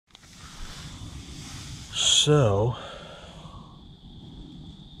So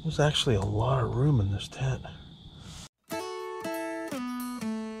there's actually a lot of room in this tent.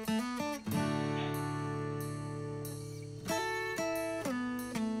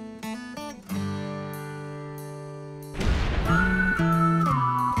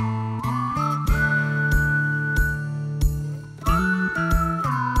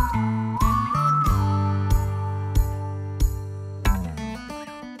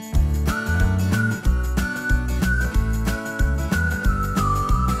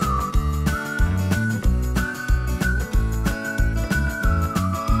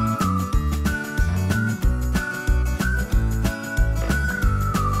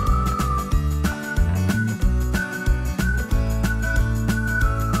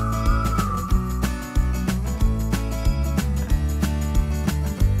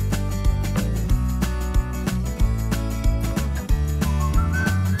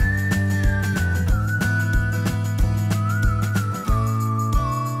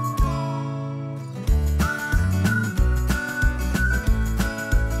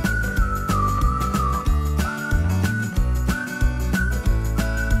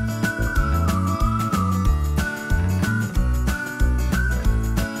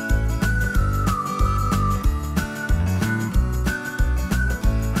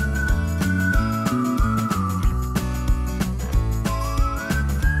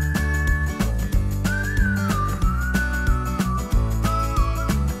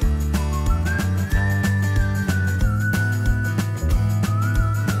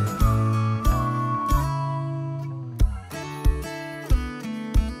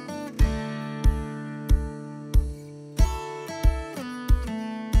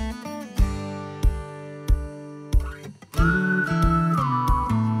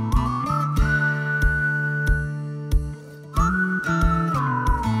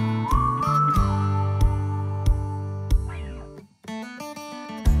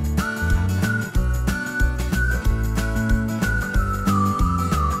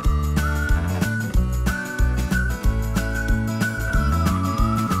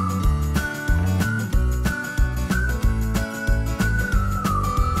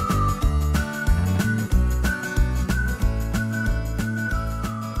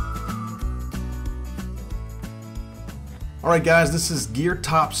 Alright guys, this is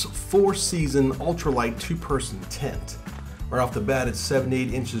GeerTop's 4-season ultralight 2-person tent. Right off the bat, it's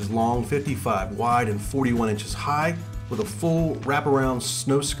 78 inches long, 55 wide, and 41 inches high, with a full wraparound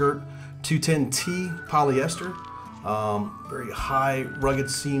snow skirt, 210T polyester, very high rugged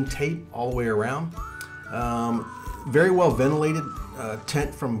seam tape all the way around. Very well ventilated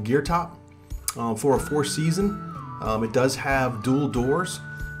tent from GeerTop for a 4-season. It does have dual doors.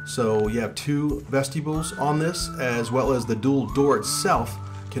 So you have 2 vestibules on this, as well as the dual door itself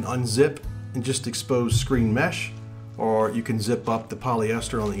can unzip and just expose screen mesh, or you can zip up the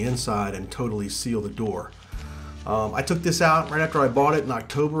polyester on the inside and totally seal the door. I took this out right after I bought it in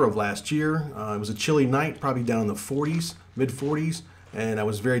October of last year. It was a chilly night, probably down in the 40s, mid-40s, and I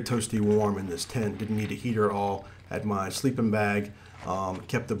was very toasty warm in this tent. Didn't need a heater at all. Had my sleeping bag,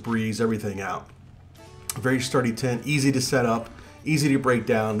 kept the breeze, everything out. Very sturdy tent, easy to set up, easy to break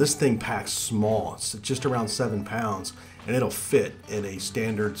down. This thing packs small. It's just around 7 pounds, and it'll fit in a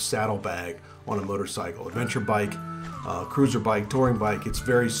standard saddlebag on a motorcycle, adventure bike, cruiser bike, touring bike. It's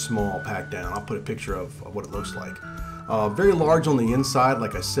very small, packed down. I'll put a picture of what it looks like. Very large on the inside,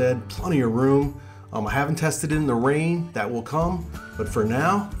 like I said, plenty of room. I haven't tested it in the rain. That will come, but for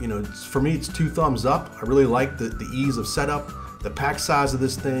now, you know, for me, it's 2 thumbs up. I really like the ease of setup, the pack size of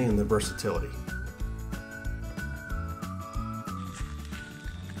this thing, and the versatility.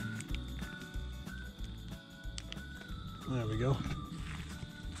 There we go.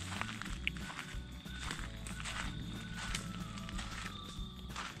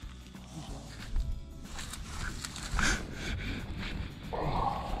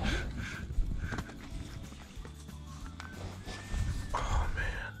 Oh man.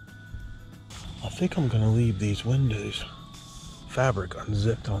 I think I'm gonna leave these windows fabric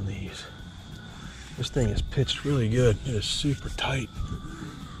unzipped on these. This thing is pitched really good. It is super tight.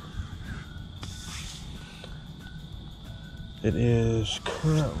 It is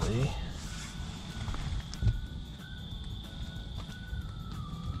currently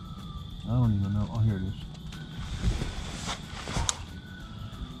I don't even know. Oh, here it is.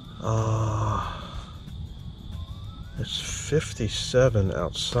 It's 57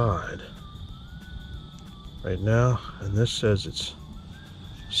 outside right now, and this says it's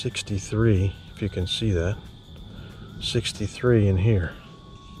 63, if you can see that. 63 in here.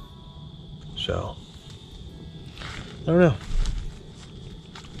 So I don't know.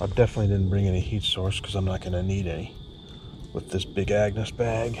 I definitely didn't bring any heat source because I'm not going to need any with this big Agnes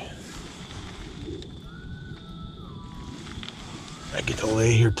bag. I get to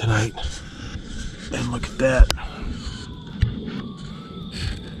lay here tonight and look at that.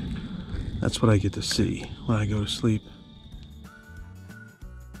 That's what I get to see when I go to sleep.